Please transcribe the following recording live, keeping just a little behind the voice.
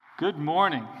Good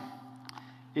morning.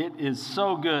 It is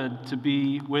so good to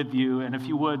be with you. And if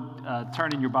you would,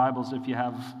 turn in your Bibles, if you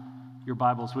have your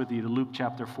Bibles with you, to Luke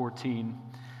chapter 14.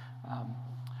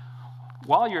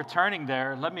 While you're turning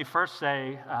there, let me first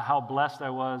say how blessed I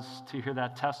was to hear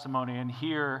that testimony and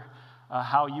hear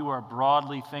how you are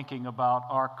broadly thinking about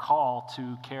our call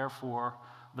to care for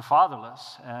the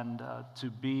fatherless and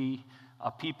to be a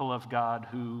people of God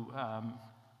who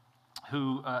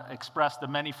express the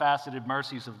many-faceted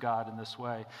mercies of God in this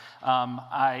way.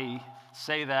 I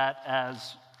say that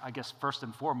as, I guess, first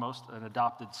and foremost, an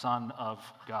adopted son of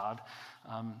God.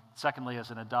 Secondly,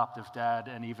 as an adoptive dad,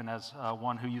 and even as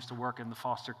one who used to work in the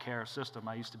foster care system.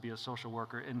 I used to be a social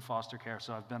worker in foster care,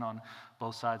 so I've been on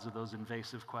both sides of those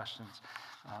invasive questions.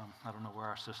 I don't know where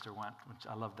our sister went, which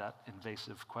I love that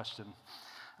invasive question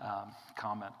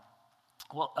comment.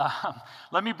 Well,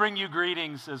 let me bring you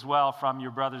greetings as well from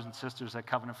your brothers and sisters at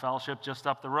Covenant Fellowship just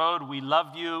up the road. We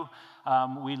love you.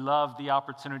 We love the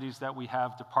opportunities that we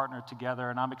have to partner together,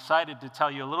 and I'm excited to tell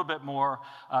you a little bit more,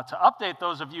 to update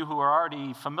those of you who are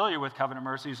already familiar with Covenant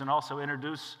Mercies and also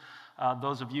introduce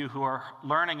those of you who are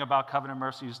learning about Covenant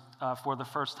Mercies for the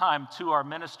first time to our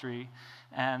ministry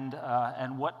and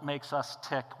what makes us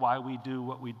tick, why we do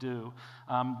what we do.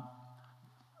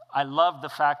 I love the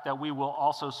fact that we will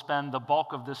also spend the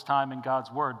bulk of this time in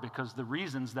God's Word because the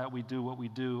reasons that we do what we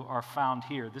do are found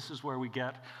here. This is where we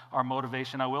get our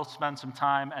motivation. I will spend some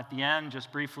time at the end just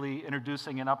briefly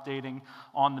introducing and updating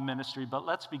on the ministry, but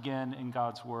let's begin in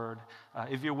God's Word.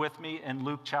 If you're with me in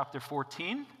Luke chapter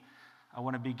 14, I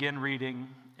want to begin reading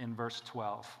in verse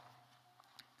 12.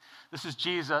 This is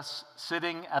Jesus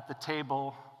sitting at the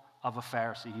table of a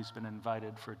Pharisee. He's been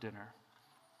invited for dinner.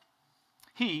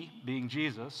 He, being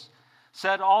Jesus,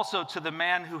 said also to the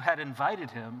man who had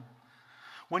invited him,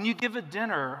 "When you give a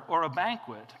dinner or a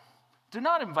banquet, do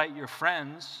not invite your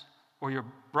friends or your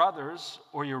brothers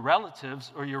or your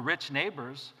relatives or your rich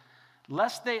neighbors,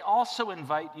 lest they also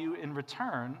invite you in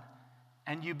return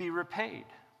and you be repaid.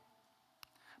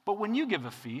 But when you give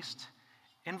a feast,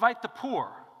 invite the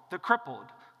poor, the crippled,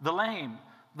 the lame,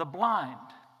 the blind,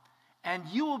 and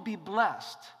you will be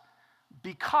blessed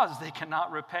because they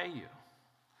cannot repay you.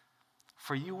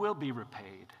 For you will be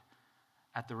repaid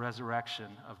at the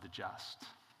resurrection of the just."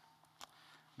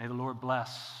 May the Lord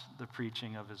bless the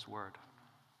preaching of his word.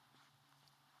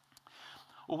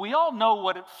 Well, we all know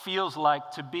what it feels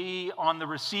like to be on the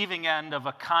receiving end of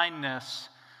a kindness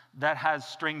that has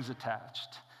strings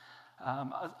attached.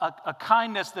 A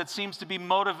kindness that seems to be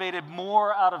motivated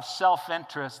more out of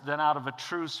self-interest than out of a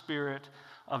true spirit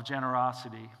of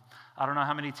generosity. I don't know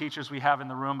how many teachers we have in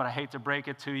the room, but I hate to break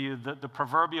it to you. The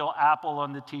proverbial apple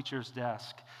on the teacher's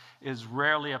desk is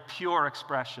rarely a pure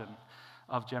expression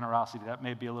of generosity. That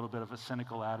may be a little bit of a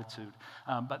cynical attitude.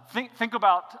 But think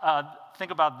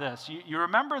about this. You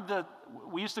remember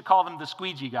we used to call them the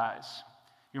squeegee guys.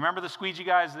 You remember the squeegee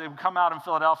guys? They would come out in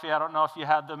Philadelphia. I don't know if you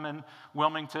had them in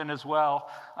Wilmington as well.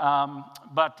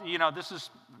 But, this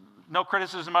is no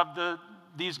criticism of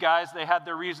these guys. They had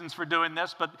their reasons for doing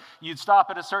this, but you'd stop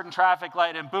at a certain traffic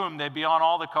light and boom, they'd be on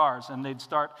all the cars and they'd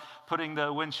start putting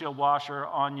the windshield washer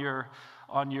on your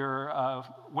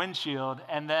windshield,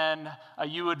 and then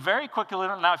you would very quickly,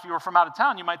 now if you were from out of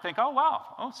town, you might think, oh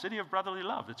wow, city of brotherly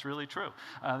love, it's really true.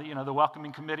 The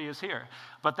welcoming committee is here.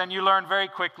 But then you learn very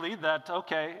quickly that,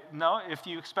 okay, no, if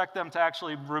you expect them to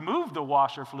actually remove the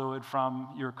washer fluid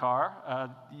from your car,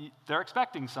 they're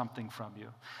expecting something from you.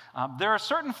 There are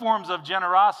certain forms of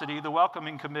generosity, the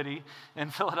welcoming committee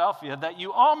in Philadelphia, that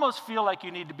you almost feel like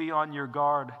you need to be on your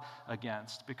guard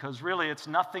against, because really it's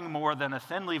nothing more than a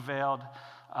thinly veiled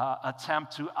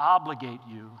attempt to obligate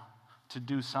you to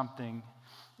do something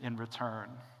in return.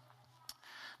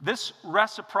 This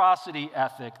reciprocity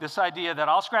ethic, this idea that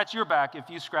I'll scratch your back if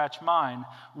you scratch mine,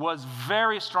 was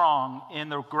very strong in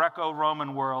the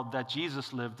Greco-Roman world that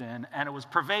Jesus lived in, and it was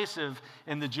pervasive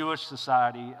in the Jewish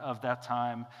society of that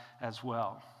time as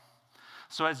well.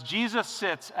 So as Jesus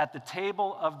sits at the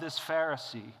table of this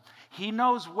Pharisee, he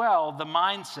knows well the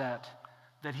mindset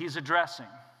that he's addressing.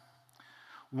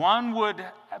 One would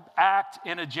act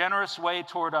in a generous way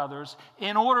toward others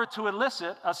in order to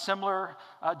elicit a similar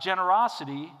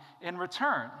generosity in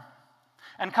return.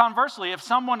 And conversely, if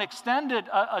someone extended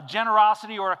a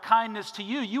generosity or a kindness to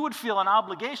you, you would feel an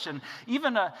obligation,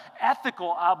 even an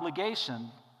ethical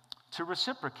obligation, to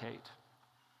reciprocate.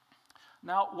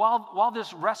 Now, while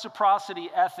this reciprocity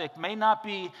ethic may not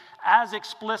be as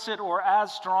explicit or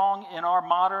as strong in our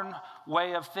modern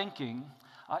way of thinking,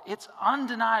 it's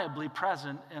undeniably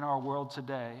present in our world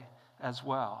today as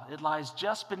well. It lies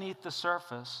just beneath the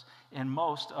surface in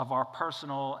most of our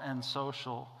personal and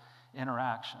social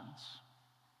interactions.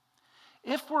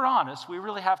 If we're honest, we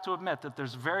really have to admit that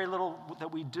there's very little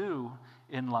that we do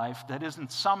in life that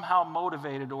isn't somehow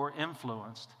motivated or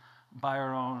influenced by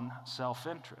our own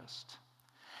self-interest.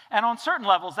 And on certain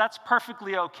levels, that's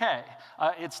perfectly okay.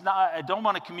 It's not. I don't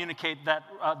want to communicate that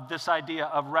this idea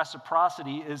of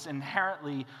reciprocity is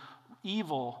inherently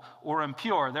evil or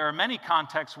impure. There are many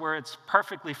contexts where it's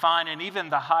perfectly fine and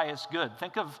even the highest good.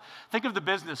 Think of the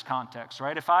business context,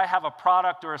 right? If I have a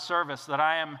product or a service that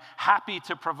I am happy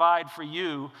to provide for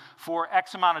you for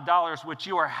X amount of dollars, which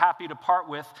you are happy to part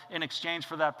with in exchange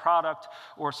for that product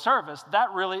or service,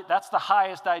 that's the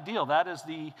highest ideal. That is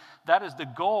the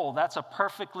goal. That's a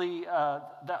perfectly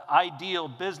the ideal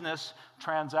business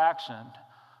transaction.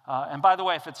 And by the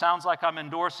way, if it sounds like I'm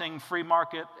endorsing free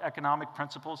market economic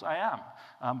principles, I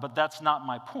am. But that's not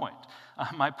my point.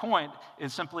 My point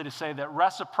is simply to say that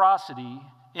reciprocity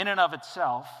in and of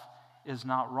itself is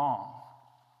not wrong.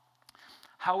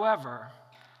 However,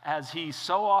 as he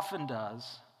so often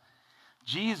does,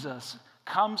 Jesus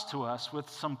comes to us with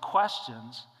some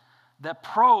questions that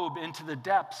probe into the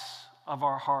depths of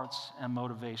our hearts and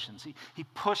motivations. He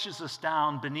pushes us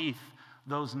down beneath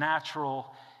those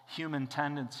natural human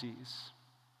tendencies.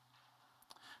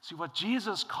 See, what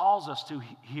Jesus calls us to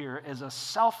here is a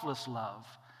selfless love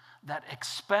that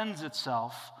expends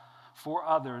itself for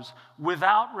others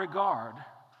without regard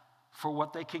for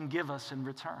what they can give us in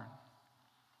return.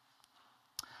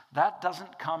 That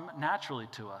doesn't come naturally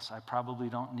to us. I probably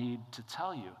don't need to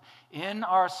tell you. In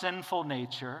our sinful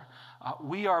nature,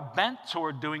 we are bent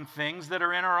toward doing things that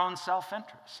are in our own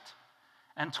self-interest,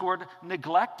 and toward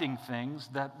neglecting things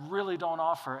that really don't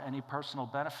offer any personal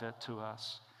benefit to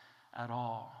us at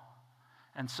all.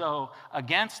 And so,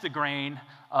 against the grain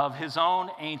of his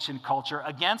own ancient culture,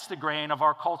 against the grain of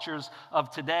our cultures of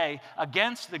today,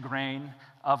 against the grain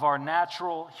of our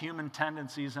natural human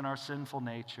tendencies and our sinful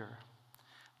nature,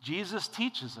 Jesus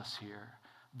teaches us here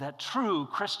that true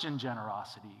Christian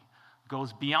generosity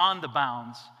goes beyond the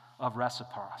bounds of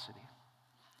reciprocity.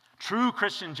 True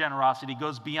Christian generosity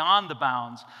goes beyond the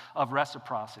bounds of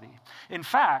reciprocity. In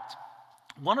fact,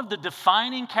 one of the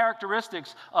defining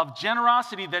characteristics of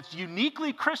generosity that's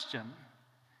uniquely Christian,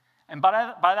 and by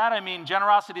that I mean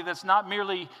generosity that's not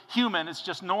merely human, it's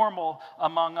just normal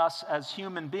among us as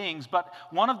human beings, but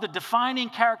one of the defining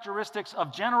characteristics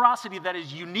of generosity that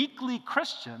is uniquely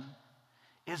Christian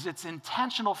is its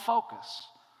intentional focus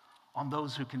on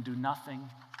those who can do nothing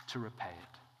to repay it.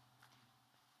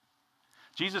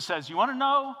 Jesus says, you want to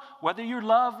know whether your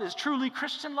love is truly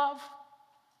Christian love?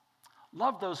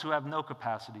 Love those who have no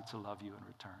capacity to love you in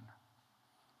return.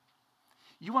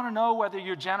 You want to know whether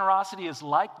your generosity is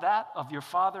like that of your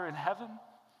Father in heaven?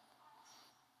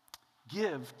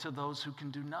 Give to those who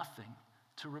can do nothing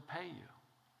to repay you.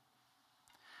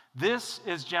 This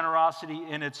is generosity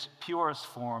in its purest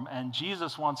form, and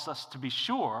Jesus wants us to be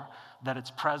sure that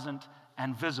it's present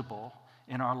and visible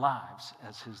in our lives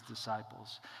as his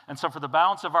disciples. And so for the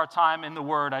balance of our time in the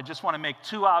Word, I just want to make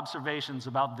two observations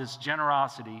about this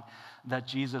generosity that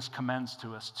Jesus commends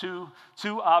to us.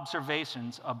 Two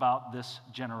observations about this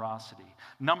generosity.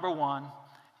 Number one,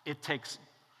 it takes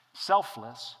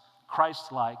selfless,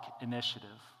 Christ-like initiative.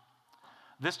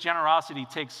 This generosity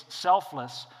takes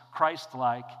selfless,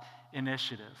 Christ-like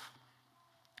initiative.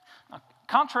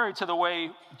 Contrary to the way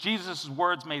Jesus'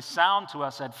 words may sound to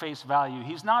us at face value,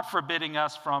 he's not forbidding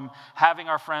us from having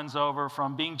our friends over,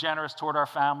 from being generous toward our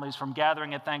families, from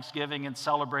gathering at Thanksgiving and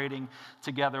celebrating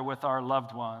together with our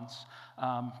loved ones.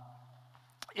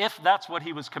 If that's what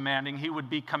he was commanding, he would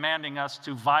be commanding us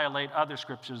to violate other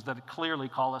scriptures that clearly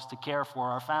call us to care for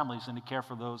our families and to care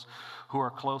for those who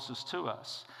are closest to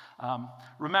us.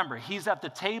 Remember, he's at the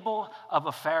table of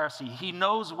a Pharisee. He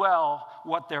knows well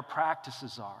what their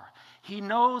practices are. He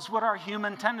knows what our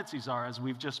human tendencies are, as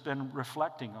we've just been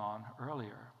reflecting on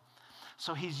earlier.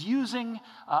 So he's using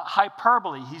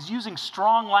hyperbole. He's using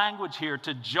strong language here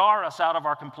to jar us out of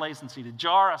our complacency, to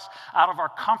jar us out of our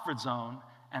comfort zone,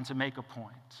 and to make a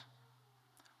point.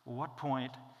 Well, what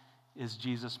point is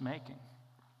Jesus making?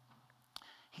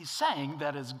 He's saying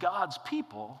that as God's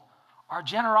people, our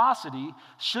generosity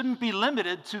shouldn't be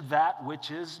limited to that which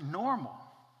is normal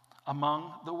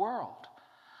among the world.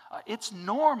 It's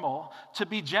normal to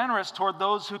be generous toward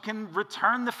those who can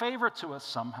return the favor to us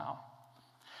somehow.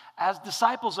 As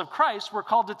disciples of Christ, we're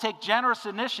called to take generous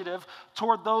initiative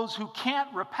toward those who can't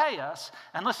repay us.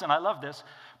 And listen, I love this,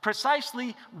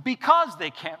 precisely because they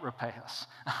can't repay us.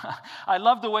 I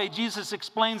love the way Jesus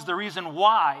explains the reason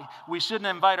why we shouldn't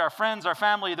invite our friends, our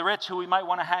family, the rich who we might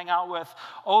want to hang out with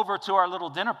over to our little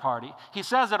dinner party. He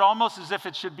says it almost as if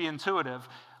it should be intuitive.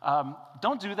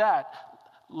 Don't do that,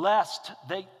 lest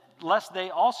lest they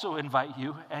also invite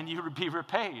you and you be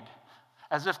repaid.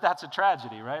 As if that's a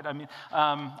tragedy, right? I mean,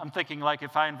 I'm thinking like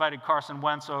if I invited Carson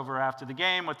Wentz over after the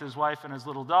game with his wife and his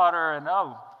little daughter, and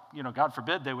God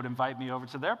forbid they would invite me over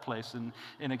to their place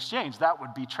in exchange. That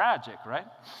would be tragic, right?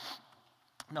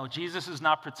 No, Jesus is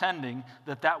not pretending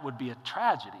that would be a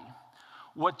tragedy.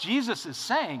 What Jesus is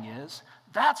saying is,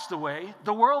 that's the way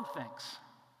the world thinks.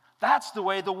 That's the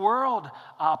way the world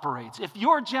operates. If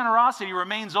your generosity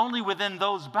remains only within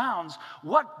those bounds,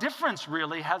 what difference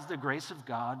really has the grace of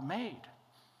God made?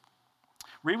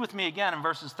 Read with me again in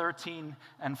verses 13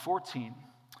 and 14.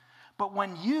 But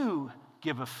when you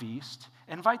give a feast,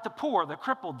 invite the poor, the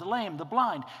crippled, the lame, the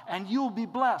blind, and you'll be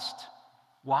blessed.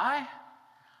 Why?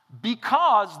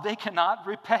 Because they cannot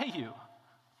repay you.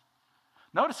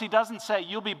 Notice he doesn't say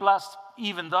you'll be blessed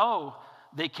even though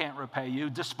they can't repay you,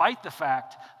 despite the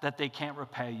fact that they can't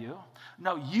repay you.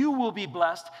 No, you will be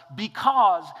blessed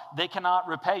because they cannot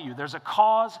repay you. There's a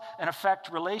cause and effect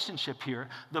relationship here.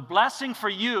 The blessing for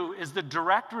you is the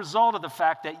direct result of the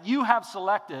fact that you have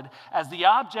selected as the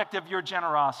object of your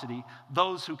generosity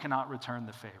those who cannot return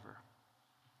the favor.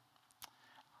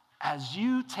 As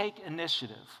you take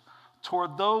initiative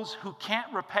toward those who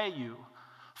can't repay you,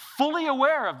 fully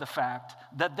aware of the fact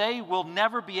that they will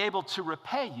never be able to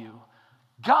repay you,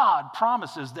 God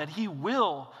promises that he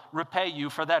will repay you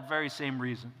for that very same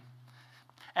reason.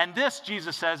 And this,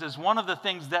 Jesus says, is one of the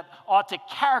things that ought to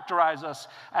characterize us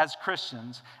as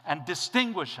Christians and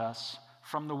distinguish us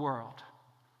from the world.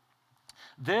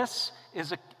 This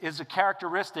is a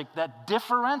characteristic that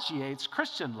differentiates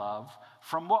Christian love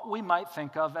from what we might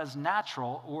think of as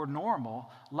natural or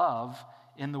normal love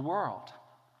in the world.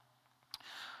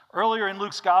 Earlier in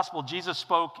Luke's gospel, Jesus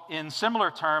spoke in similar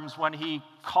terms when he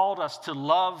called us to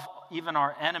love even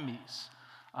our enemies.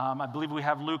 I believe we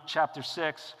have Luke chapter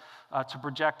 6 to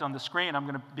project on the screen. I'm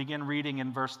going to begin reading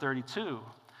in verse 32.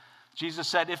 Jesus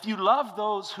said, "If you love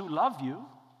those who love you,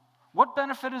 what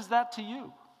benefit is that to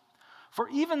you? For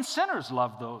even sinners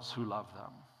love those who love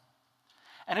them.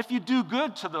 And if you do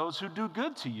good to those who do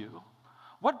good to you,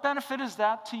 what benefit is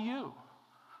that to you?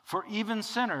 For even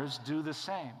sinners do the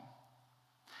same.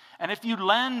 And if you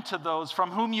lend to those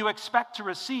from whom you expect to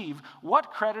receive,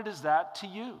 what credit is that to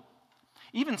you?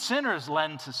 Even sinners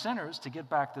lend to sinners to get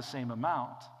back the same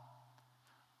amount.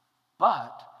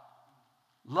 But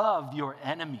love your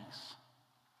enemies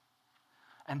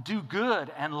and do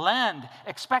good and lend,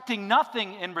 expecting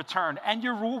nothing in return, and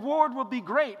your reward will be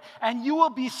great, and you will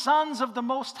be sons of the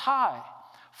Most High,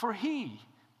 for he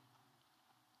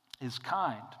is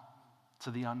kind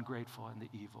to the ungrateful and the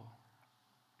evil.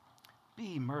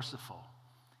 Be merciful,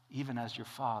 even as your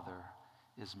Father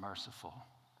is merciful."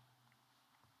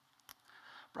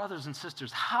 Brothers and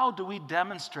sisters, how do we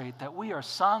demonstrate that we are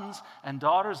sons and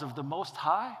daughters of the Most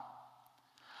High?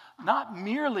 Not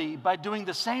merely by doing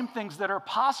the same things that are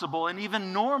possible and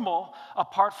even normal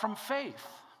apart from faith.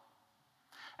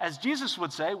 As Jesus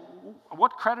would say,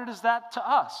 what credit is that to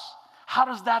us? How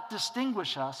does that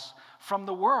distinguish us from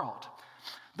the world?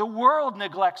 The world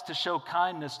neglects to show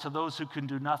kindness to those who can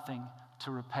do nothing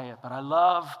to repay it. But I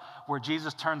love where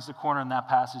Jesus turns the corner in that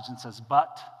passage and says,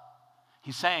 but.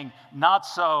 He's saying, not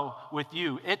so with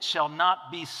you. It shall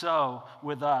not be so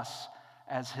with us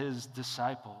as his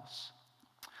disciples.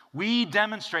 We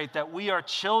demonstrate that we are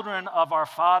children of our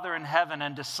Father in heaven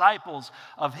and disciples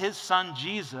of his Son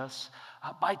Jesus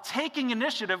by taking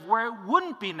initiative where it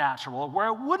wouldn't be natural, where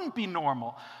it wouldn't be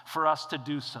normal for us to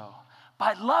do so,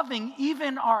 by loving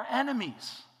even our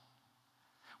enemies.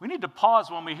 We need to pause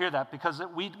when we hear that because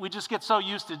we just get so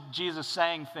used to Jesus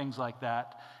saying things like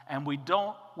that, and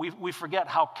we forget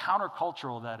how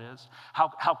countercultural that is,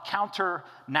 how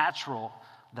counter-natural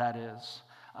that is.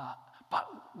 But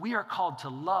we are called to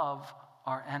love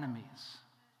our enemies.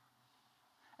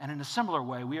 And in a similar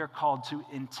way, we are called to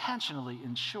intentionally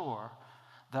ensure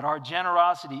that our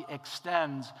generosity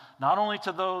extends not only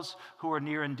to those who are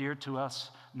near and dear to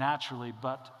us naturally,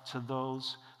 but to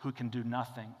those who can do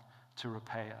nothing to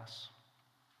repay us.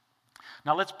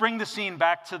 Now let's bring the scene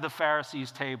back to the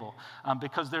Pharisees' table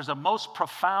because there's a most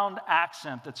profound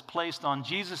accent that's placed on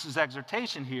Jesus'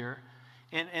 exhortation here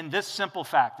in this simple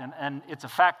fact. And it's a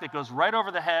fact that goes right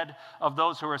over the head of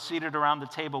those who are seated around the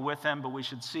table with him, but we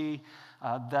should see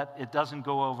that it doesn't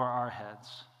go over our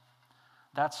heads.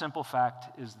 That simple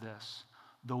fact is this: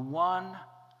 the one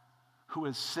who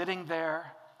is sitting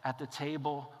there at the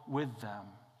table with them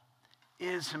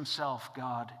is himself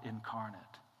God incarnate.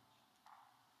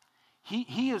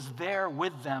 He is there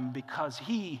with them because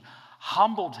he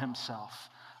humbled himself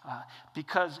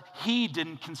because he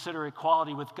didn't consider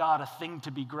equality with God a thing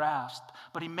to be grasped,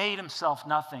 but he made himself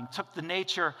nothing, took the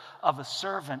nature of a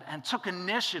servant, and took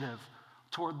initiative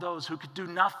toward those who could do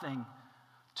nothing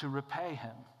to repay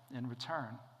him in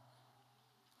return.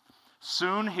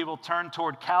 Soon he will turn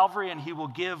toward Calvary and he will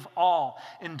give all,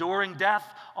 enduring death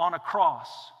on a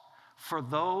cross for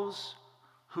those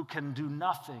who can do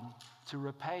nothing to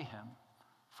repay him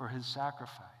for his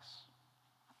sacrifice.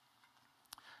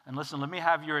 And listen, let me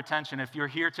have your attention. If you're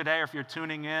here today or if you're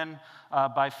tuning in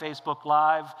by Facebook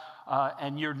Live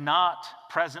and you're not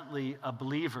presently a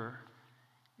believer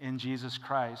in Jesus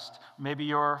Christ, maybe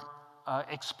you're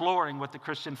exploring what the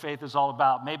Christian faith is all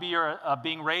about. Maybe you're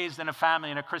being raised in a family,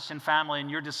 in a Christian family,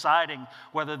 and you're deciding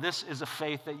whether this is a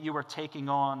faith that you are taking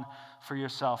on for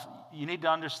yourself. You need to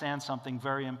understand something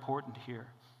very important here.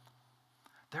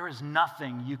 There is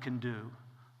nothing you can do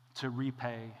to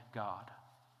repay God.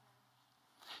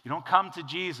 You don't come to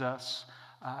Jesus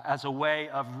as a way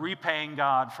of repaying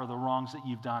God for the wrongs that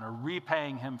you've done or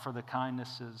repaying him for the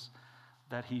kindnesses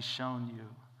that he's shown you.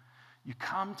 You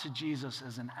come to Jesus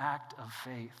as an act of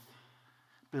faith,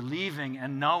 believing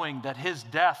and knowing that his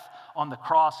death on the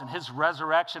cross and his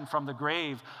resurrection from the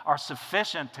grave are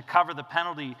sufficient to cover the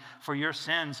penalty for your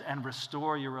sins and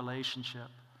restore your relationship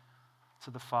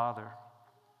to the Father.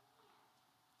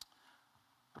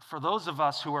 But for those of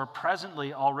us who are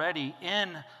presently already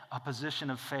in a position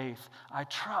of faith, I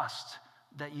trust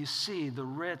that you see the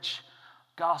rich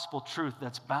gospel truth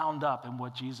that's bound up in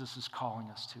what Jesus is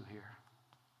calling us to here.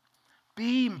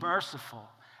 Be merciful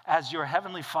as your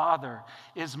heavenly Father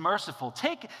is merciful.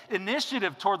 Take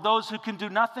initiative toward those who can do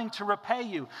nothing to repay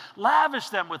you. Lavish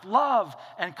them with love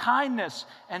and kindness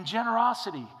and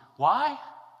generosity. Why?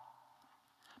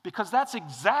 Because that's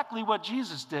exactly what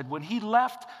Jesus did when he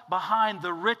left behind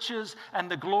the riches and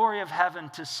the glory of heaven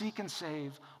to seek and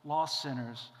save lost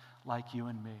sinners like you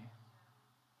and me.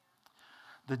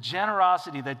 The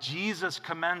generosity that Jesus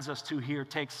commends us to here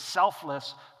takes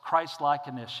selfless, Christ-like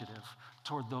initiative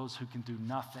toward those who can do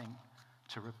nothing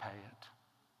to repay it.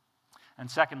 And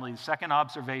secondly, the second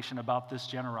observation about this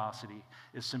generosity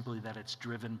is simply that it's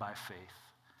driven by faith.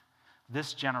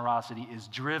 This generosity is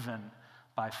driven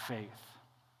by faith.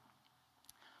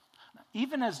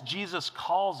 Even as Jesus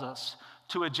calls us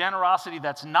to a generosity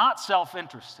that's not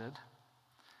self-interested,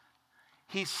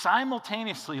 he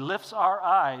simultaneously lifts our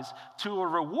eyes to a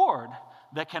reward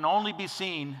that can only be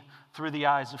seen through the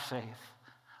eyes of faith.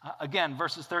 Again,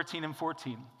 verses 13 and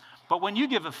 14. But when you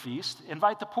give a feast,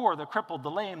 invite the poor, the crippled,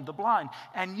 the lame, the blind,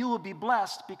 and you will be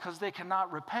blessed because they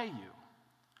cannot repay you.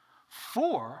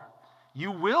 For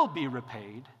you will be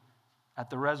repaid at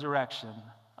the resurrection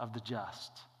of the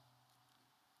just.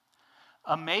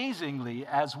 Amazingly,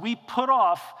 as we put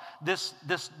off this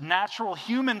natural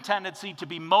human tendency to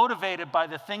be motivated by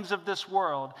the things of this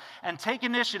world and take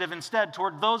initiative instead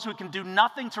toward those who can do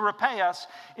nothing to repay us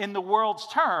in the world's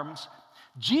terms,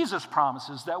 Jesus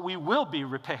promises that we will be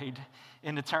repaid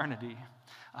in eternity.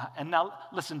 And now,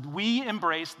 listen, we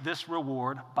embrace this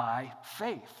reward by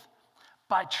faith,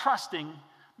 by trusting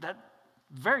that,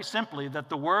 very simply, that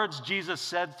the words Jesus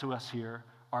said to us here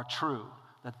are true.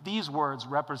 That these words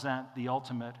represent the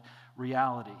ultimate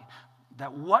reality.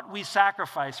 That what we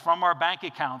sacrifice from our bank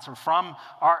accounts or from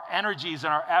our energies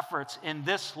and our efforts in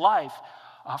this life,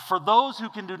 for those who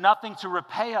can do nothing to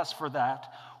repay us for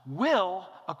that, will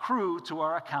accrue to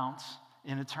our accounts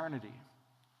in eternity.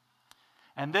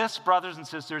 And this, brothers and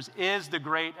sisters, is the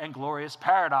great and glorious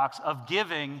paradox of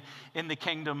giving in the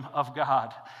kingdom of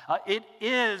God. It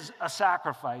is a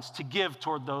sacrifice to give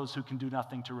toward those who can do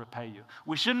nothing to repay you.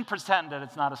 We shouldn't pretend that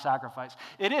it's not a sacrifice.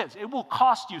 It is. It will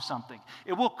cost you something.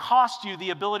 It will cost you the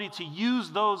ability to use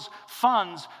those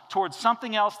funds towards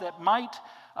something else that might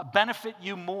benefit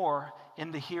you more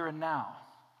in the here and now.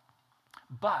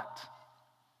 But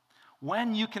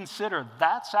when you consider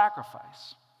that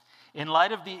sacrifice, in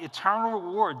light of the eternal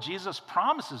reward Jesus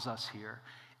promises us here,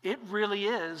 it really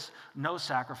is no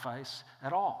sacrifice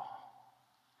at all.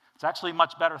 It's actually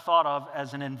much better thought of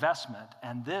as an investment,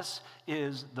 and this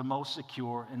is the most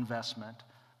secure investment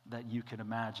that you can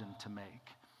imagine to make.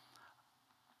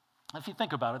 If you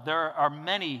think about it, there are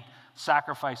many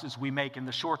sacrifices we make in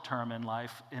the short term in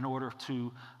life in order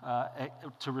to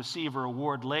receive a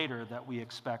reward later that we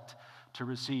expect to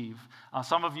receive.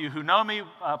 Some of you who know me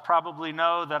probably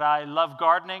know that I love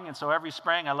gardening, and so every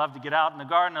spring I love to get out in the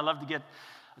garden. I love to get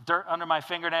dirt under my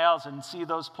fingernails and see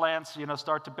those plants,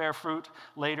 start to bear fruit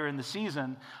later in the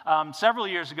season. Several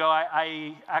years ago,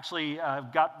 I actually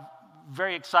got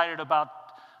very excited about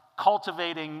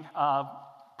cultivating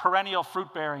perennial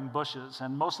fruit-bearing bushes,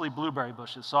 and mostly blueberry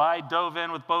bushes. So I dove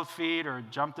in with both feet, or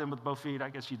jumped in with both feet. I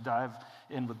guess you dive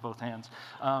in with both hands.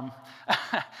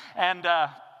 And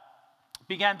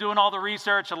began doing all the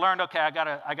research. I learned, okay, I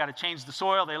gotta change the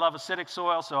soil. They love acidic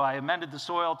soil, so I amended the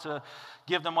soil to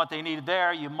give them what they needed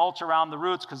there. You mulch around the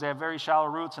roots because they have very shallow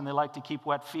roots and they like to keep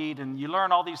wet feet. And you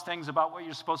learn all these things about what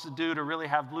you're supposed to do to really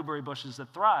have blueberry bushes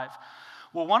that thrive.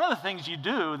 Well, one of the things you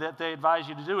do that they advise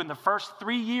you to do in the first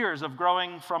 3 years of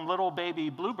growing from little baby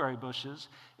blueberry bushes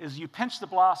is you pinch the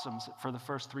blossoms for the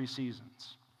first 3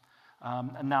 seasons.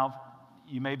 And now,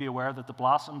 you may be aware that the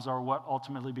blossoms are what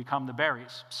ultimately become the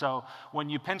berries. So when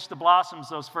you pinch the blossoms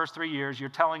those first 3 years, you're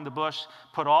telling the bush,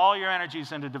 put all your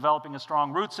energies into developing a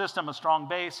strong root system, a strong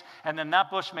base, and then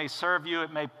that bush may serve you,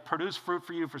 it may produce fruit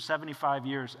for you for 75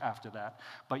 years after that.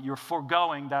 But you're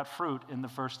foregoing that fruit in the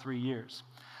first 3 years.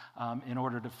 In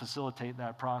order to facilitate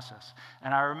that process.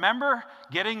 And I remember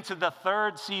getting to the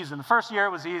 3rd season. The first year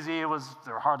it was easy. There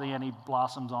were hardly any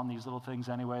blossoms on these little things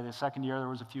anyway. The second year there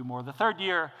was a few more. The 3rd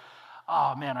year,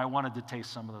 oh man, I wanted to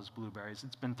taste some of those blueberries.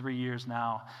 It's been 3 years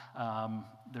now.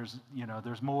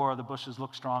 There's more. The bushes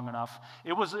look strong enough.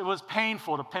 It was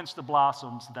painful to pinch the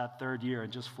blossoms that 3rd year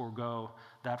and just forego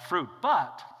that fruit.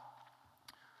 But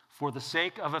for the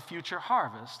sake of a future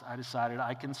harvest, I decided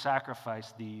I can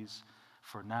sacrifice these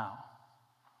for now.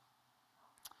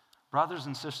 Brothers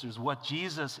and sisters, what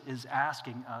Jesus is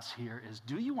asking us here is,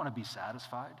 do you want to be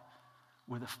satisfied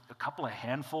with a couple of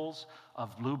handfuls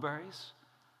of blueberries?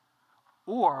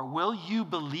 Or will you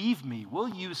believe me? Will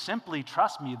you simply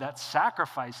trust me that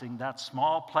sacrificing that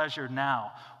small pleasure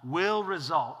now will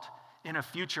result in a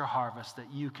future harvest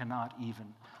that you cannot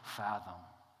even fathom?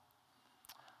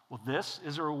 Well, this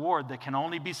is a reward that can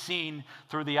only be seen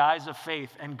through the eyes of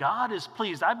faith. And God is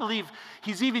pleased. I believe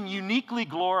he's even uniquely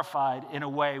glorified in a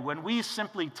way when we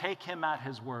simply take him at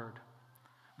his word.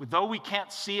 Though we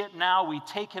can't see it now, we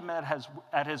take him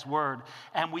at his word.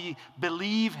 And we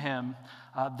believe him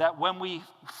that when we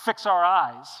fix our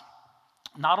eyes,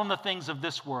 not on the things of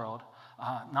this world,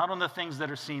 not on the things that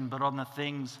are seen, but on the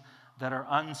things that are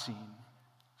unseen.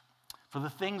 For the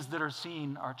things that are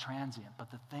seen are transient, but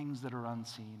the things that are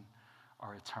unseen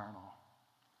are eternal.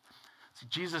 See,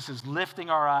 Jesus is lifting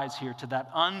our eyes here to that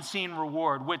unseen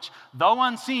reward, which, though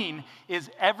unseen,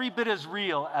 is every bit as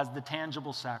real as the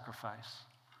tangible sacrifice,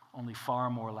 only far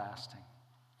more lasting.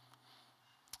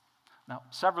 Now,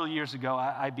 several years ago,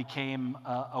 I became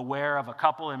aware of a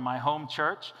couple in my home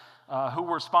church who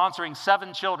were sponsoring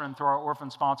 7 children through our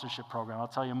orphan sponsorship program. I'll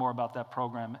tell you more about that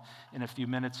program in a few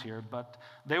minutes here. But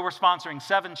they were sponsoring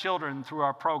 7 children through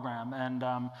our program. And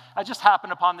I just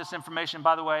happened upon this information.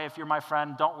 By the way, if you're my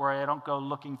friend, don't worry. I don't go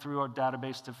looking through our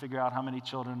database to figure out how many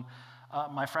children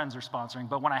my friends are sponsoring.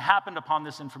 But when I happened upon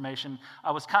this information,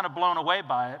 I was kind of blown away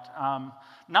by it.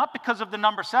 Not because of the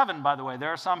number 7, by the way.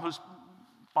 There are some who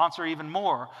sponsor even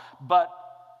more. But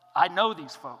I know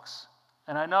these folks.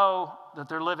 And I know that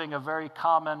they're living a very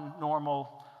common,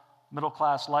 normal,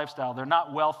 middle-class lifestyle. They're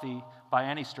not wealthy by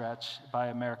any stretch by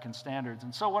American standards.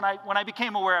 And so when I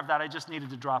became aware of that, I just needed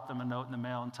to drop them a note in the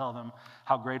mail and tell them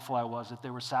how grateful I was that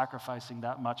they were sacrificing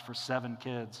that much for 7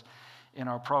 kids in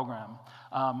our program.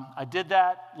 I did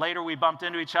that. Later, we bumped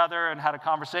into each other and had a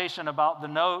conversation about the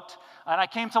note. And I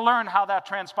came to learn how that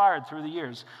transpired through the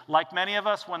years. Like many of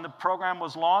us, when the program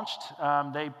was launched,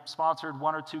 they sponsored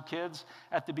 1 or 2 kids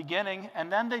at the beginning, and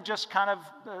then they just kind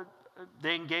of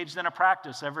they engaged in a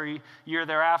practice every year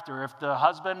thereafter. If the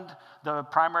husband, the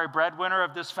primary breadwinner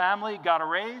of this family, got a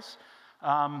raise,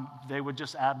 they would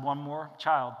just add 1 more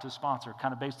child to sponsor,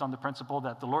 kind of based on the principle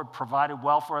that the Lord provided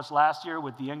well for us last year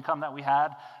with the income that we had.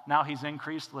 Now he's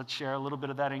increased. Let's share a little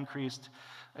bit of that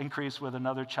increase with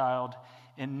another child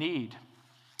in need.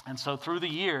 And so through the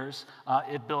years,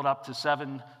 it built up to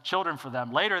 7 children for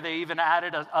them. Later, they even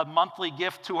added a monthly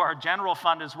gift to our general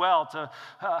fund as well to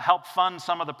help fund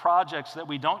some of the projects that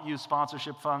we don't use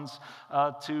sponsorship funds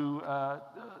to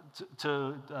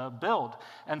build.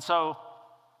 And so,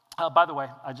 by the way,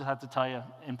 I just have to tell you,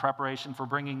 in preparation for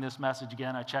bringing this message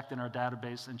again, I checked in our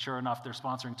database, and sure enough, they're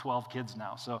sponsoring 12 kids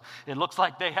now. So it looks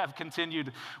like they have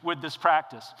continued with this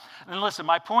practice. And listen,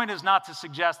 my point is not to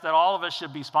suggest that all of us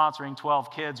should be sponsoring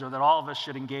 12 kids or that all of us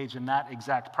should engage in that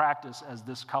exact practice as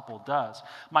this couple does.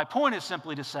 My point is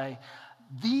simply to say,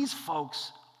 these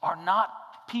folks are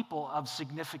not people of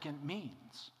significant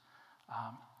means.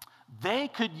 They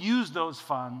could use those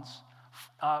funds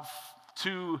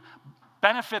to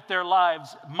benefit their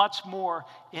lives much more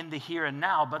in the here and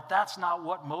now, but that's not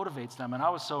what motivates them, and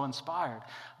I was so inspired.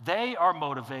 They are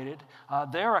motivated.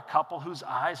 They're a couple whose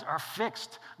eyes are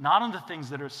fixed, not on the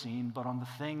things that are seen, but on the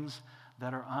things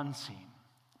that are unseen.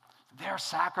 they're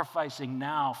sacrificing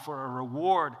now for a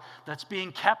reward that's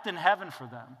being kept in heaven for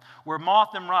them, where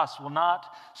moth and rust will not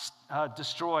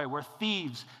destroy, where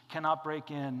thieves cannot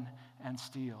break in and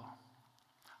steal.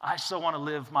 I still want to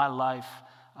live my life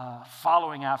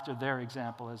following after their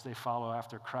example as they follow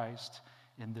after Christ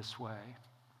in this way.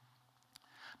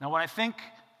 Now, when I think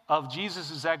of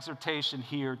Jesus' exhortation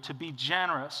here to be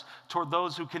generous toward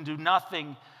those who can do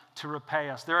nothing to repay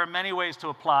us, there are many ways to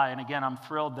apply. And again, I'm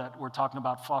thrilled that we're talking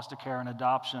about foster care and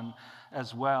adoption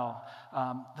as well.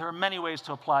 There are many ways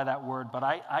to apply that word, but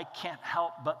I can't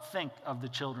help but think of the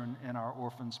children in our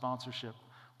orphan sponsorship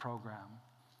program.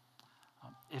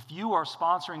 If you are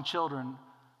sponsoring children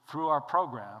through our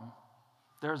program,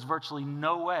 there's virtually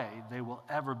no way they will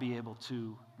ever be able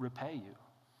to repay you.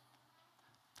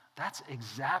 That's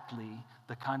exactly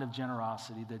the kind of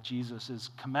generosity that Jesus is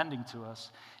commending to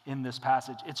us in this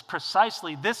passage. It's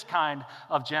precisely this kind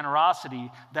of generosity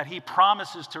that he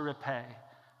promises to repay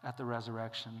at the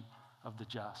resurrection of the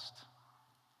just.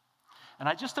 And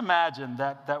I just imagine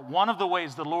that one of the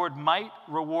ways the Lord might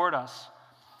reward us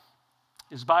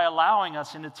is by allowing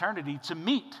us in eternity to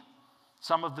meet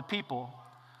some of the people,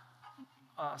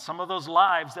 some of those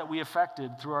lives that we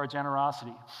affected through our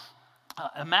generosity.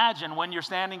 Imagine when you're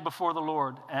standing before the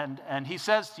Lord and he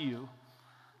says to you,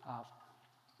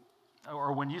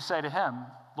 or when you say to him,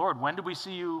 Lord, when did we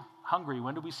see you hungry?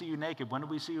 When did we see you naked? When did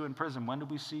we see you in prison? When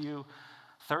did we see you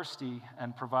thirsty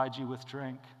and provide you with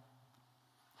drink?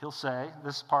 He'll say,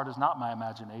 this part is not my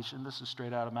imagination, this is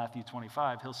straight out of Matthew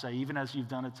 25. He'll say, even as you've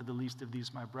done it to the least of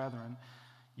these my brethren,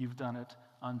 you've done it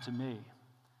unto me.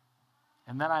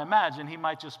 And then I imagine he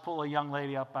might just pull a young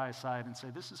lady up by his side and say,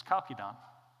 this is Kalkidan.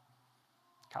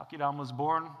 Kalkidan was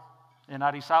born in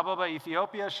Addis Ababa,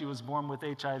 Ethiopia. She was born with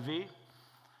HIV.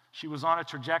 She was on a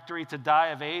trajectory to die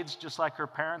of AIDS, just like her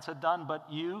parents had done,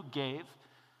 but you gave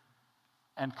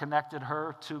and connected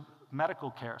her to medical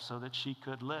care so that she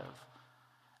could live.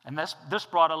 And this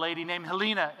brought a lady named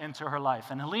Helena into her life.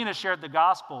 And Helena shared the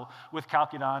gospel with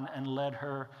Kalkidan and led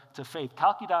her to faith.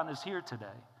 Kalkidan is here today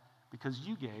because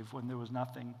you gave when there was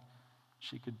nothing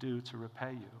she could do to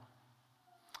repay you.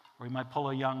 Or he might pull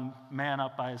a young man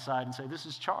up by his side and say, this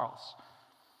is Charles.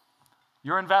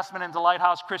 Your investment into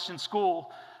Lighthouse Christian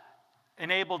School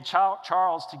enabled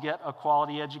Charles to get a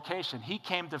quality education. He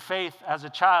came to faith as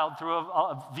a child through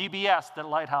a VBS that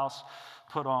Lighthouse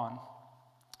put on.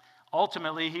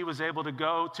 Ultimately, he was able to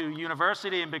go to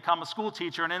university and become a school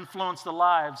teacher and influence the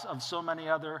lives of so many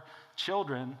other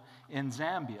children in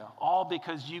Zambia, all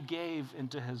because you gave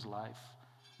into his life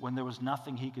when there was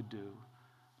nothing he could do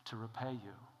to repay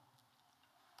you.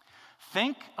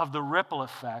 Think of the ripple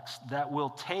effects that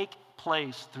will take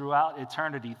place throughout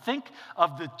eternity. Think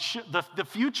of the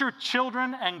future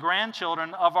children and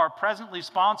grandchildren of our presently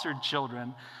sponsored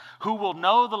children who will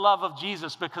know the love of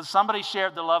Jesus because somebody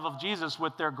shared the love of Jesus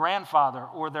with their grandfather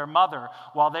or their mother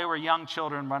while they were young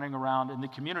children running around in the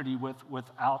community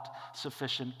without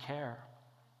sufficient care.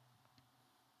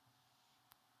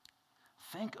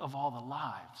 Think of all the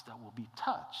lives that will be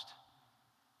touched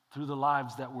through the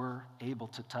lives that we're able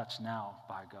to touch now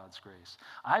by God's grace.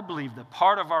 I believe that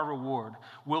part of our reward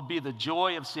will be the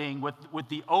joy of seeing with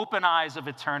the open eyes of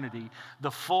eternity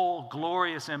the full,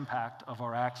 glorious impact of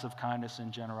our acts of kindness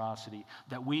and generosity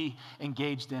that we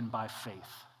engaged in by faith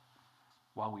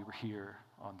while we were here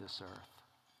on this earth.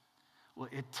 Well,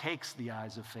 it takes the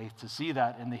eyes of faith to see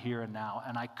that in the here and now.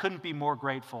 And I couldn't be more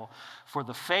grateful for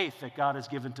the faith that God has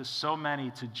given to so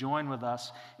many to join with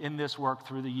us in this work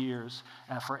through the years,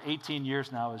 for 18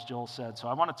 years now, as Joel said. So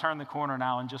I want to turn the corner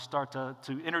now and just start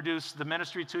to introduce the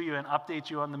ministry to you and update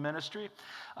you on the ministry.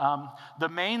 The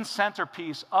main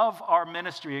centerpiece of our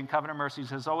ministry in Covenant Mercies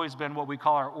has always been what we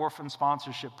call our orphan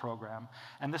sponsorship program.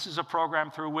 And this is a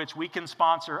program through which we can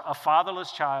sponsor a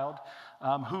fatherless child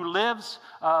who lives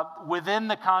within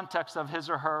the context of his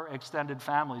or her extended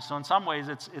family. So in some ways,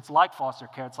 it's like foster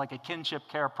care. It's like a kinship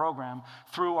care program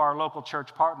through our local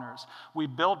church partners. We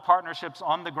build partnerships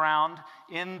on the ground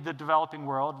in the developing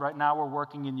world. Right now, we're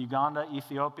working in Uganda,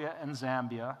 Ethiopia, and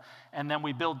Zambia. And then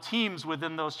we build teams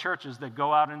within those churches that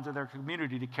go out into their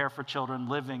community to care for children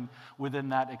living within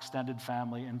that extended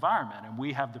family environment. And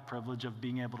we have the privilege of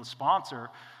being able to sponsor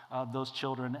those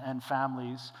children and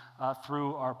families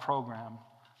through our program.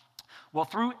 Well,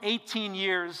 through 18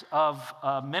 years of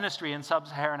ministry in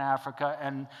sub-Saharan Africa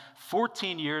and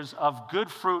 14 years of good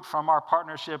fruit from our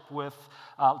partnership with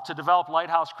to develop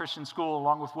Lighthouse Christian School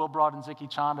along with Wilbrod and Ziki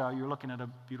Chanda. You're looking at a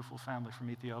beautiful family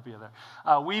from Ethiopia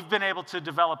there. We've been able to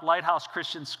develop Lighthouse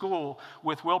Christian School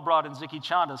with Wilbrod and Ziki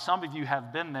Chanda. Some of you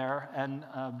have been there and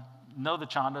know the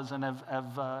Chandas and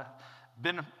have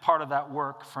been part of that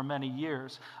work for many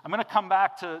years. I'm going to come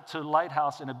back to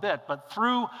Lighthouse in a bit, but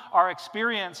through our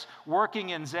experience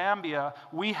working in Zambia,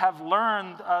 we have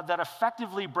learned that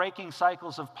effectively breaking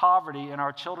cycles of poverty in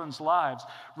our children's lives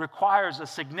requires a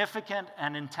significant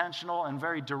and intentional and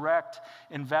very direct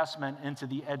investment into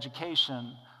the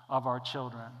education of our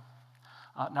children.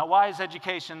 Now, why is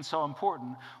education so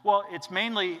important? Well, it's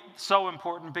mainly so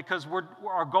important because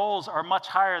our goals are much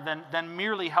higher than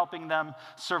merely helping them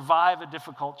survive a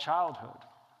difficult childhood.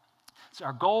 So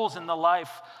our goals in the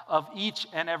life of each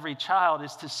and every child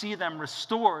is to see them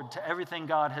restored to everything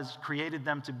God has created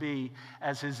them to be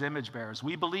as His image bearers.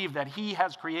 We believe that He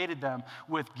has created them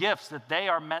with gifts that they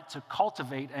are meant to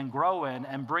cultivate and grow in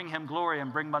and bring Him glory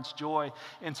and bring much joy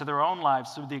into their own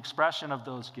lives through the expression of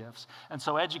those gifts. And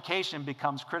so education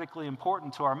becomes critically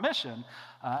important to our mission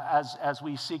as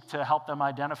we seek to help them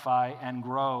identify and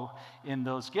grow in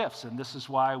those gifts. And this is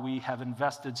why we have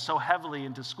invested so heavily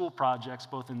into school projects,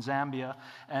 both in Zambia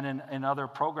and in other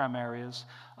program areas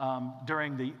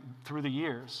through the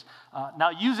years.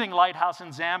 Now, using Lighthouse in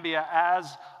Zambia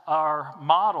as our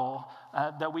model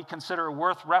that we consider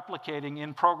worth replicating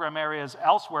in program areas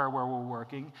elsewhere where we're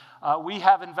working, we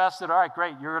have invested, all right,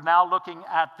 great, you're now looking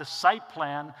at the site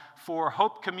plan for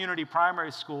Hope Community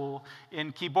Primary School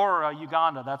in Kibora,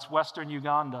 Uganda. That's western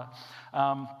Uganda.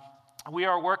 We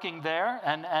are working there,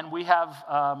 and we have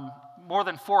more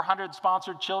than 400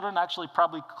 sponsored children, actually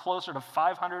probably closer to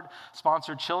 500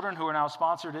 sponsored children who are now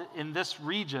sponsored in this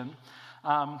region.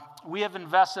 We have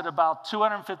invested about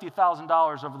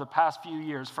 $250,000 over the past few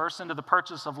years, first into the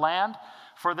purchase of land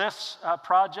for this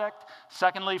project.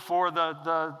 Secondly, for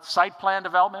the site plan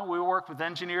development, we worked with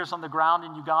engineers on the ground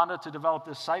in Uganda to develop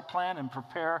this site plan and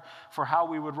prepare for how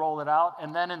we would roll it out.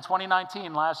 And then in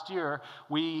 2019, last year,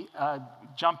 we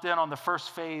jumped in on the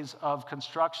first phase of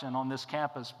construction on this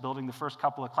campus, building the first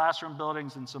couple of classroom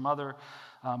buildings and some other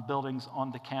buildings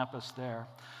on the campus there.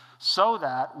 So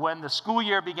that when the school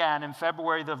year began in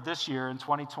February of this year, in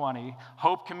 2020,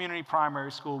 Hope Community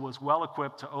Primary School was well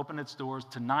equipped to open its doors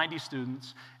to 90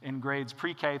 students in grades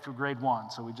pre-K through grade 1.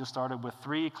 So we just started with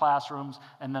 3 classrooms,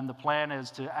 and then the plan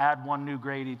is to add 1 new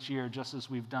grade each year, just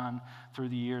as we've done through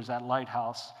the years at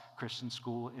Lighthouse Christian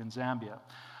School in Zambia.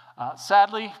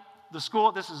 Sadly, the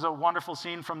school, this is a wonderful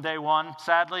scene from day one.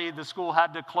 Sadly, the school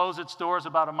had to close its doors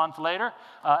about a month later,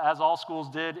 as all schools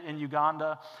did in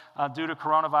Uganda due to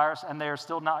coronavirus, and they are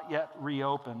still not yet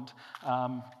reopened.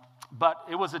 But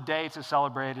it was a day to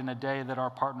celebrate and a day that our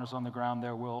partners on the ground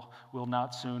there will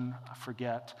not soon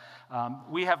forget.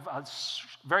 We have a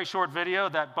very short video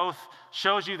that both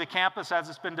shows you the campus as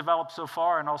it's been developed so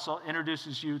far and also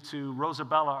introduces you to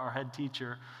Rosabella, our head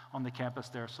teacher on the campus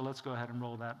there. So let's go ahead and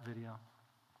roll that video.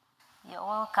 You're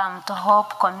welcome to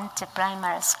Hope Community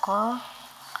Primary School.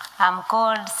 I'm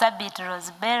called Sabit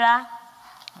Rosbera,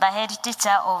 the head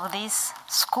teacher of this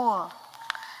school.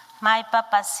 My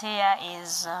purpose here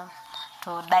is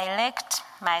to direct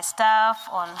my staff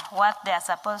on what they are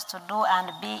supposed to do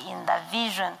and be in the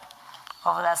vision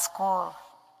of the school.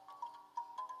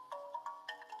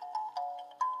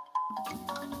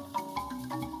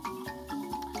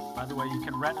 By the way, you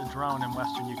can rent a drone in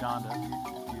western Uganda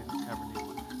if you ever need one.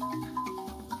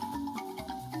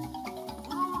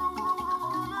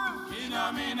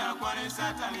 Inomina kware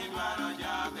satani dwaro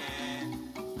jabe.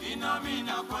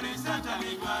 Inomina kware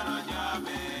satani dwaro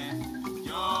jabe.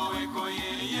 Jowe koye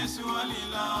Yesu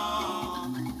alilo.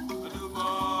 Odugo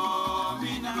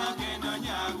mina magendo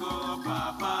nyago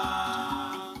papa.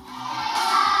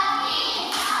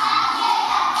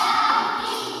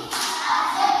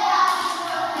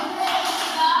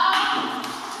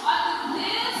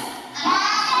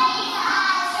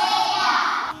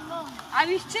 I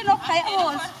will still up high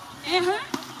horse.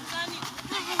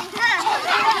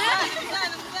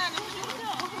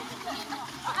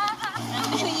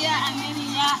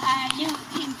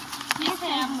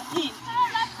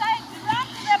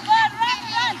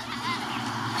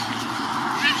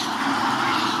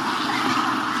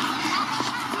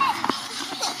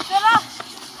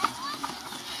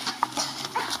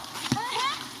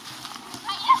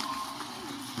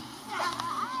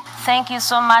 Thank you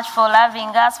so much for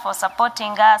loving us, for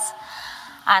supporting us,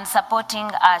 and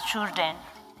supporting our children.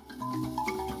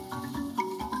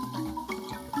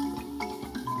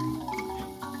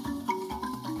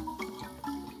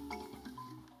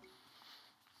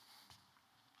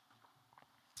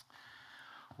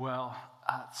 Well,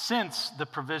 since the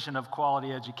provision of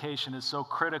quality education is so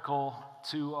critical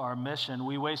to our mission,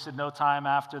 we wasted no time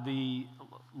after the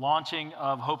launching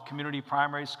of Hope Community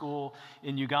Primary School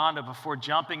in Uganda before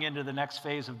jumping into the next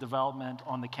phase of development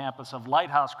on the campus of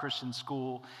Lighthouse Christian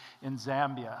School in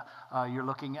Zambia. You're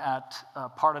looking at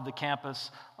part of the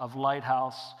campus of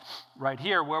Lighthouse right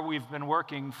here, where we've been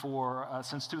working for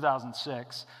since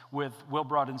 2006 with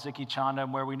Wilbrod and Ziki Chanda,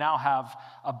 and where we now have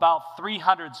about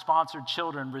 300 sponsored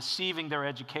children receiving their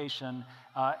education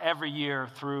every year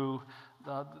through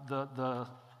the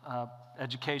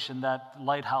education that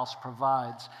Lighthouse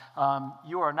provides.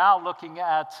 You are now looking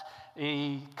at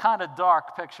a kind of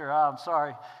dark picture. I'm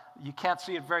sorry, you can't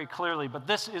see it very clearly, but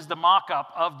this is the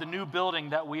mock-up of the new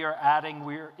building that we are adding.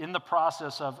 We're in the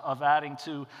process of adding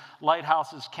to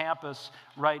Lighthouse's campus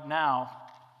right now.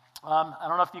 I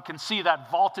don't know if you can see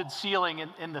that vaulted ceiling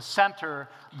in the center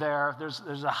there.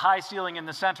 There's a high ceiling in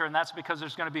the center, and that's because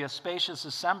there's going to be a spacious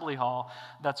assembly hall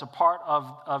that's a part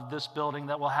of this building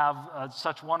that will have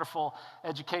such wonderful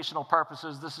educational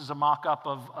purposes. This is a mock-up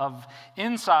of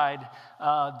inside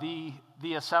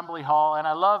the assembly hall, and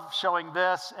I love showing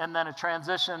this and then a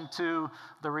transition to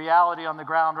the reality on the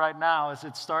ground right now as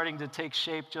it's starting to take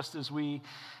shape just as we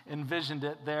envisioned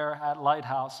it there at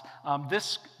Lighthouse.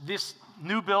 This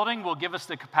new building will give us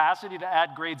the capacity to add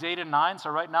grades 8 and 9.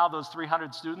 So right now those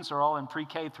 300 students are all in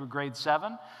pre-K through grade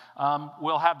 7.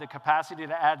 We'll have the capacity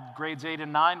to add grades 8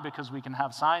 and 9 because we can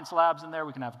have science labs in there,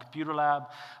 we can have a computer lab,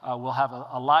 we'll have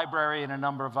a library and a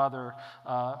number of other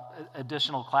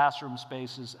additional classroom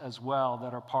spaces as well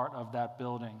that are part of that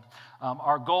building.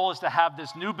 Our goal is to have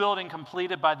this new building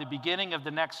completed by the beginning of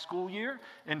the next school year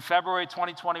in February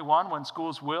 2021, when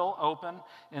schools will open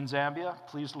in Zambia,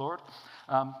 please Lord.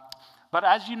 But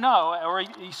as you know, or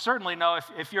you certainly know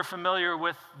if you're familiar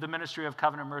with the ministry of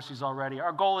Covenant Mercies already,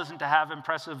 our goal isn't to have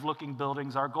impressive looking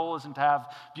buildings. Our goal isn't to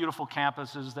have beautiful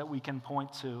campuses that we can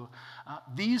point to.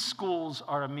 These schools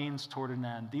are a means toward an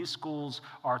end. These schools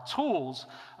are tools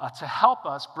to help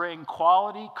us bring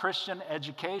quality Christian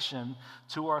education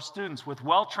to our students with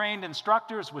well-trained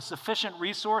instructors, with sufficient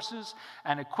resources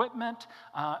and equipment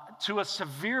to a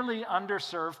severely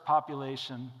underserved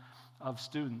population of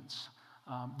students.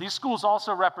 These schools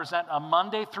also represent a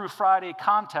Monday through Friday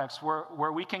context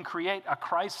where we can create a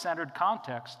Christ-centered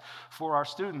context for our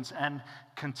students and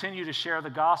continue to share the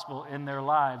gospel in their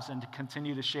lives and to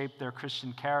continue to shape their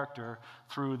Christian character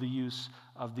through the use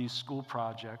of these school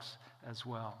projects as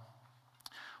well.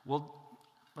 Well,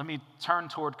 let me turn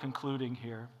toward concluding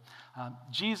here.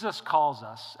 Jesus calls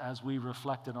us, as we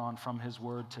reflected on from his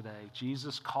word today,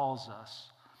 Jesus calls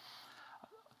us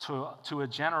to a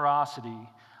generosity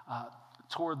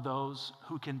toward those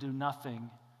who can do nothing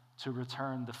to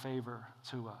return the favor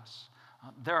to us.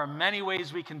 There are many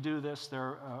ways we can do this.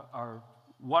 There are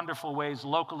wonderful ways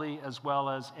locally as well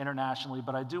as internationally,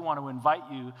 but I do want to invite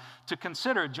you to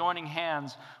consider joining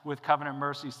hands with Covenant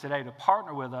Mercies today to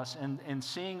partner with us in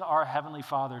seeing our Heavenly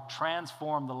Father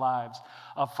transform the lives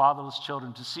of fatherless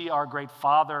children, to see our great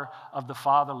Father of the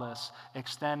fatherless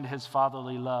extend his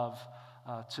fatherly love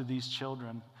to these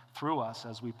children through us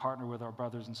as we partner with our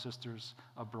brothers and sisters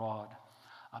abroad.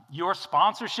 Your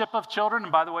sponsorship of children,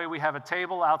 and by the way, we have a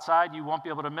table outside. You won't be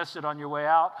able to miss it on your way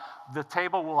out. The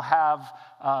table will have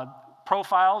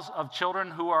profiles of children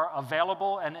who are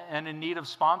available and in need of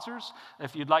sponsors.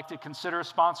 If you'd like to consider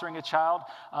sponsoring a child,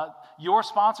 your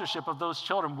sponsorship of those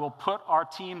children will put our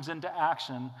teams into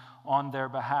action on their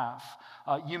behalf.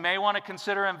 You may want to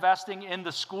consider investing in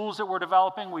the schools that we're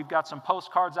developing. We've got some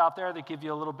postcards out there that give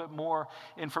you a little bit more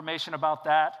information about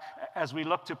that as we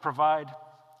look to provide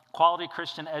quality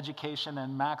Christian education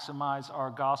and maximize our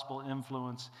gospel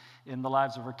influence in the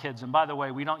lives of our kids. And by the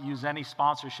way, we don't use any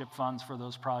sponsorship funds for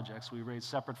those projects. We raise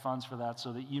separate funds for that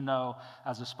so that you know,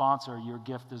 as a sponsor, your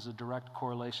gift is a direct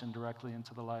correlation directly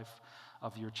into the life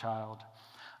of your child.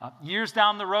 Years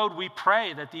down the road, we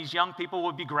pray that these young people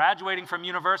will be graduating from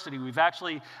university. We've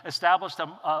actually established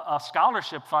a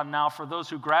scholarship fund now for those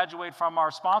who graduate from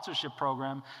our sponsorship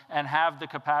program and have the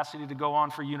capacity to go on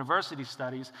for university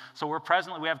studies. So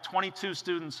we have 22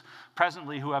 students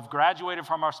presently who have graduated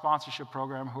from our sponsorship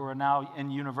program who are now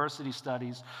in university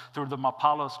studies through the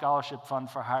Mapalo Scholarship Fund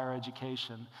for Higher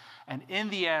Education. And in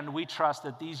the end, we trust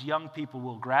that these young people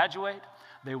will graduate.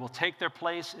 They will take their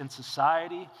place in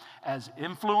society as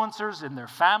influencers in their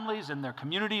families, in their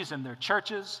communities, in their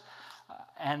churches.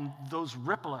 And those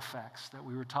ripple effects that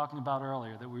we were talking about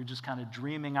earlier, that we were just kind of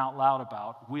dreaming out loud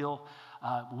about, will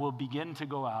begin to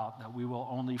go out, that we will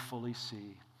only fully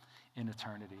see in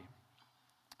eternity.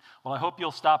 Well, I hope you'll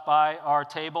stop by our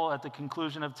table at the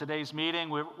conclusion of today's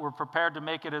meeting. We're prepared to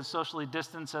make it as socially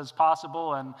distanced as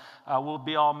possible, and we'll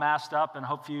be all masked up, and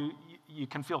hope you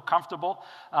can feel comfortable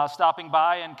stopping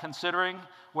by and considering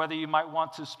whether you might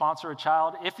want to sponsor a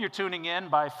child. If you're tuning in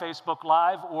by Facebook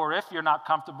Live, or if you're not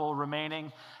comfortable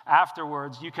remaining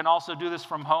afterwards, you can also do this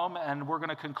from home, and we're going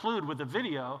to conclude with a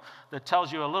video that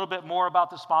tells you a little bit more about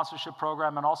the sponsorship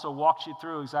program and also walks you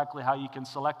through exactly how you can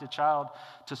select a child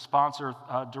to sponsor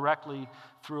directly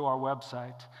through our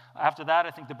website. After that,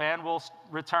 I think the band will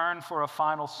return for a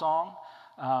final song.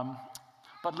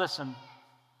 But listen,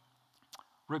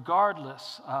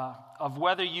 regardless of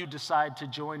whether you decide to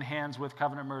join hands with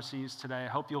Covenant Mercies today, I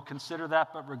hope you'll consider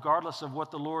that, but regardless of what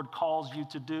the Lord calls you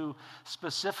to do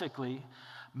specifically,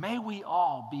 may we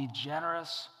all be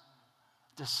generous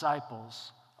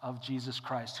disciples of Jesus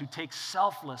Christ who take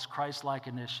selfless Christ-like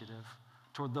initiative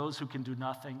toward those who can do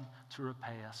nothing to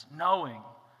repay us, knowing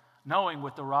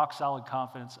with the rock-solid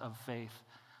confidence of faith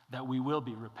that we will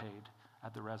be repaid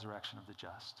at the resurrection of the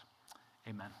just.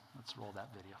 Amen. Let's roll that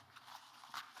video.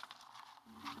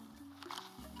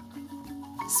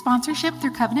 Sponsorship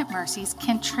through Covenant Mercies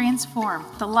can transform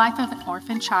the life of an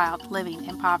orphan child living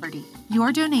in poverty.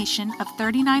 Your donation of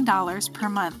 $39 per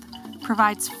month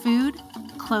provides food,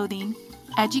 clothing,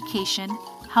 education,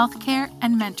 healthcare,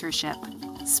 and mentorship.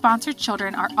 Sponsored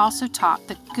children are also taught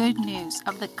the good news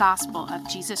of the gospel of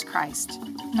Jesus Christ.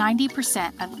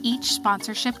 90% of each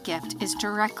sponsorship gift is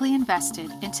directly invested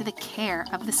into the care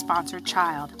of the sponsored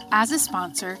child. As a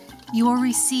sponsor, you will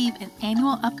receive an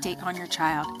annual update on your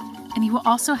child, and you will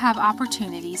also have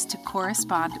opportunities to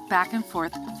correspond back and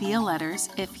forth via letters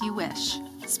if you wish.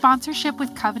 Sponsorship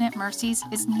with Covenant Mercies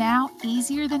is now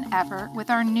easier than ever with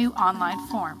our new online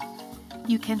form.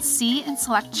 You can see and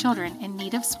select children in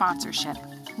need of sponsorship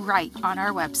right on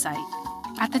our website.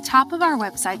 At the top of our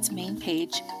website's main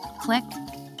page, click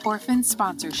Orphan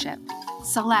Sponsorship.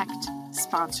 Select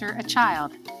Sponsor a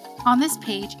Child. On this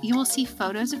page, you will see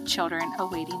photos of children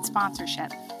awaiting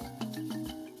sponsorship.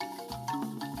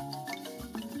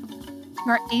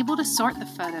 You are able to sort the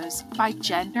photos by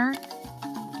gender,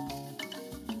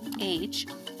 age,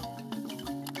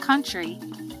 country,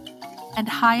 and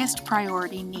highest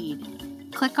priority need.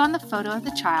 Click on the photo of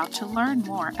the child to learn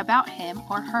more about him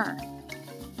or her.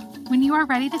 When you are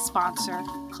ready to sponsor,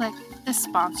 click the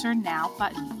Sponsor Now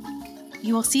button.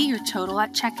 You will see your total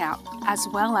at checkout, as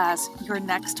well as your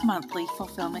next monthly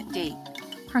fulfillment date.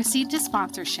 Proceed to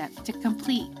sponsorship to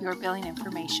complete your billing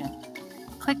information.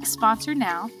 Click Sponsor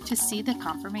Now to see the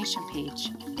confirmation page.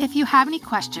 If you have any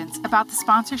questions about the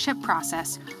sponsorship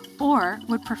process or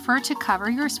would prefer to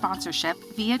cover your sponsorship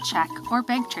via check or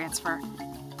bank transfer,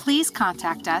 please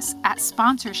contact us at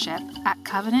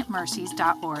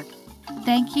sponsorship@covenantmercies.org.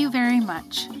 Thank you very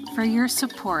much for your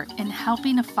support in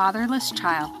helping a fatherless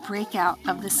child break out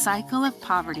of the cycle of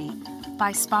poverty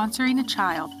by sponsoring a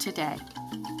child today.